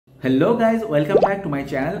Hello guys, welcome back to my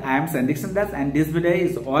channel. I am Sandhikshandas and this video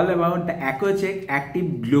is all about the Accuchek Active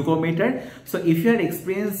Glucometer. So if you are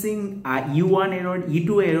experiencing a E1 error,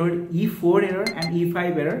 E2 error, E4 error and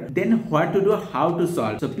E5 error, then what to do, how to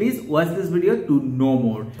solve. So please watch this video to know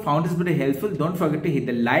more. Found this video helpful, don't forget to hit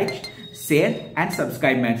the like, share and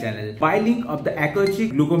subscribe my channel. Buy link of the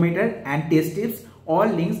Accuchek Glucometer and test tips. All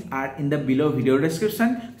links are in the below video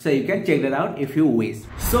description, so you can check that out if you wish.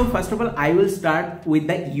 So first of all, I will start with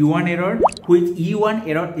the E1 error, which E1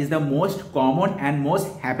 error is the most common and most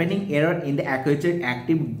happening error in the Accuchek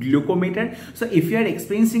Active Glucometer. So if you are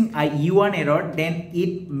experiencing a E1 error, then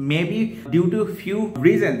it may be due to few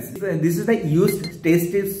reasons. This is the used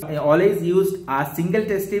test tips. I always used a single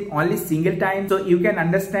test tip only single time. So you can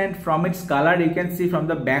understand from its color, you can see from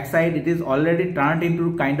the back side it is already turned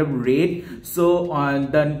into kind of red. So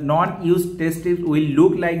the non-used test tip will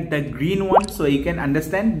look like the green one, so you can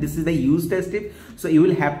understand this is the used test tip. So you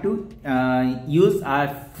will have to use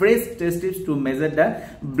a fresh test tips to measure the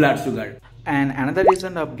blood sugar. And another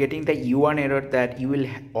reason of getting the E1 error that you will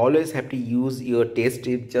always have to use your test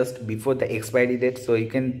tip just before the expiry date. So you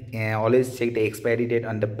can always check the expiry date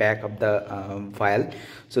on the back of the file.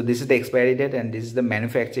 So this is the expiry date and this is the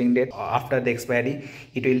manufacturing date. After the expiry,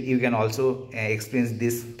 you can also experience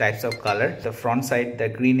these types of color. The front side, the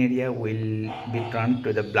green area will be turned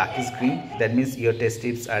to the blackish green. That means your test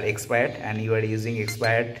tips are expired and you are using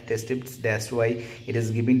expired test tips. That's why it is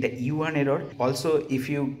giving the E1 error. Also, if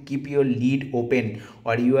you keep your lid open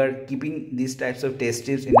or you are keeping these types of test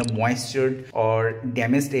tips in the moisture or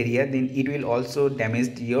damaged area, then it will also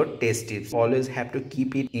damage your test tips. Always have to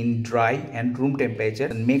keep it in dry and room temperature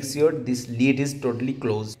and make sure this lid is totally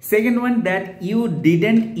closed. Second one, that you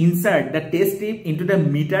didn't insert the test tip into the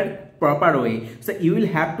meter proper way. So you will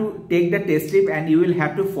have to take the test tip and you will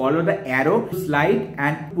have to follow the arrow, slide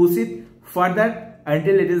and push it further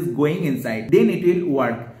until it is going inside, then it will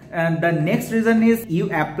work. And the next reason is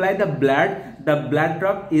you apply the blood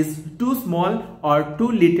drop is too small or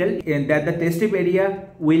too little, and that the test tip area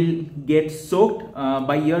will get soaked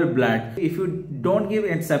by your blood. If you don't give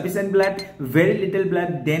sufficient blood, very little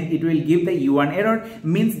blood, then it will give the E1 error,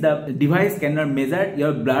 means the device cannot measure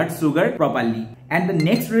your blood sugar properly. And the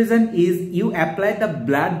next reason is you apply the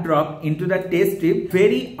blood drop into the test tip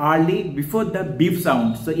very early before the beep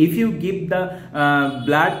sound. So if you give the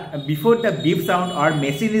blood before the beep sound or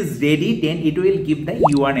machine is ready, then it will give the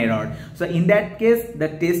E1 error. So in that case, the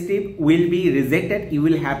test tip will be rejected. You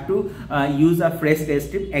will have to use a fresh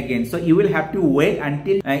test tip again. So you will have to wait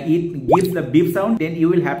until it gives the beep sound, then you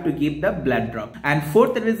will have to give the blood drop. And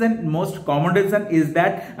fourth reason, most common reason, is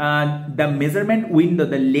that the measurement window,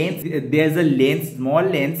 the lens, there's a lens, small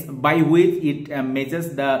lens by which it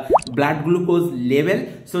measures the blood glucose level.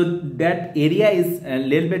 So that area is a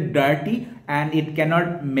little bit dirty and it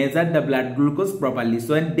cannot measure the blood glucose properly.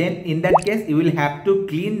 So and then in that case, you will have to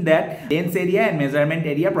clean that lens area and measurement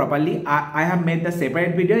area properly. I have made the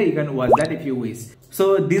separate video, you can watch that if you wish.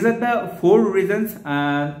 So these are the 4 reasons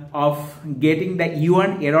of getting the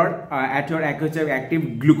E1 error at your Accuchek Active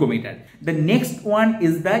Glucometer. The next one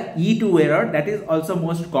is the E2 error, that is also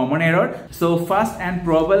most common error. So first and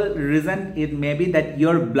probable reason, it may be that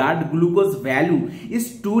your blood glucose value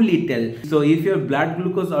is too little. So if your blood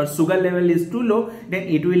glucose or sugar level is too low, then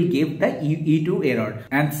it will give the E2 error.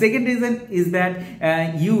 And second reason is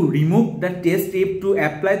that you remove the test tip to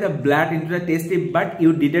apply the blood into the test tip, but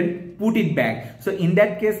you didn't put it back. So in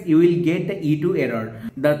that case, you will get the E2 error.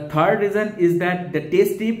 The third reason is that the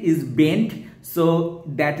test tip is bent. So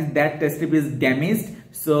that test tip is damaged.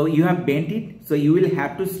 So you have bent it. So you will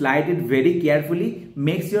have to slide it very carefully.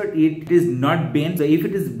 Make sure it is not bent. So if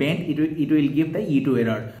it is bent, it will give the E2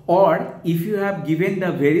 error. Or if you have given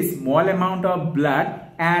the very small amount of blood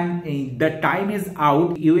and the time is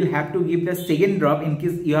out, you will have to give the second drop in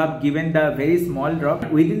case you have given the very small drop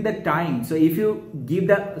within the time. So if you give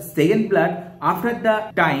the second blood after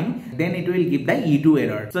the time, then it will give the E2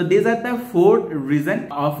 error. So these are the 4 reasons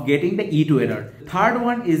of getting the E2 error. Third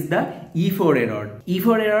one is the E4 error.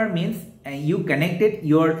 E4 error means you connected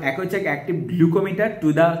your Accuchek Active Glucometer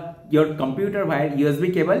to your computer via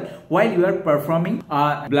USB cable while you are performing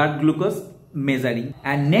blood glucose measuring.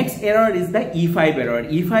 And next error is the E5 error.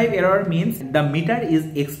 E5 error means the meter is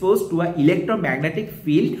exposed to an electromagnetic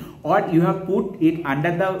field or you have put it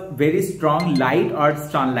under the very strong light or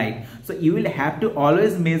sunlight. So you will have to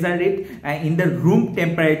always measure it in the room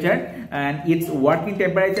temperature, and its working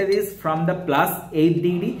temperature is from the +8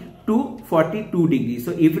 degree to 42 degrees.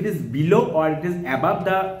 So if it is below or it is above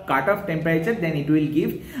the cutoff temperature, then it will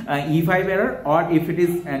give E5 error, or if it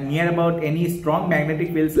is near about any strong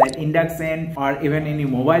magnetic fields like induction or even any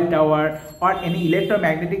mobile tower or any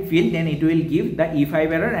electromagnetic field, then it will give the E5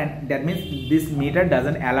 error, and that means this meter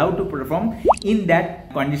doesn't allow to perform in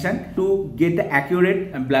that condition to get the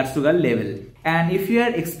accurate blood sugar level. And if you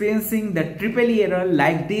are experiencing the EEE error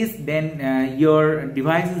like this, then your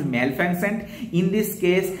device is malfunctioned. In this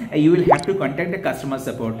case, you will have to contact the customer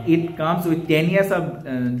support. It comes with 10 years of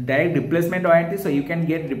direct replacement warranty, so you can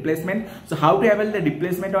get replacement. So how to avail the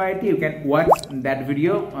replacement warranty, you can watch that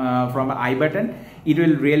video from I button. It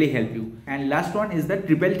will really help you. And last one is the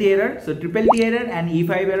TTT error. So TTT error and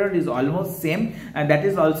E5 error is almost same, and that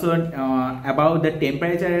is also about the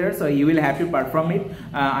temperature error. So you will have to perform it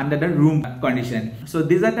under the room condition. So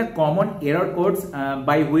these are the common error codes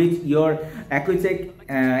by which your Accuchek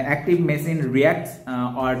active machine reacts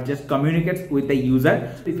or just communicates with the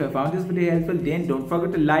user. If you found this video helpful, then don't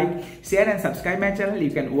forget to like, share and subscribe my channel.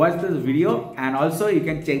 You can watch this video and also you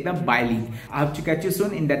can check the buy link. I hope to catch you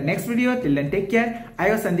soon in that next video. Till then, take care.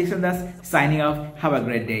 I was Sandhikshandas signing off. Have a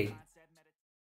great day.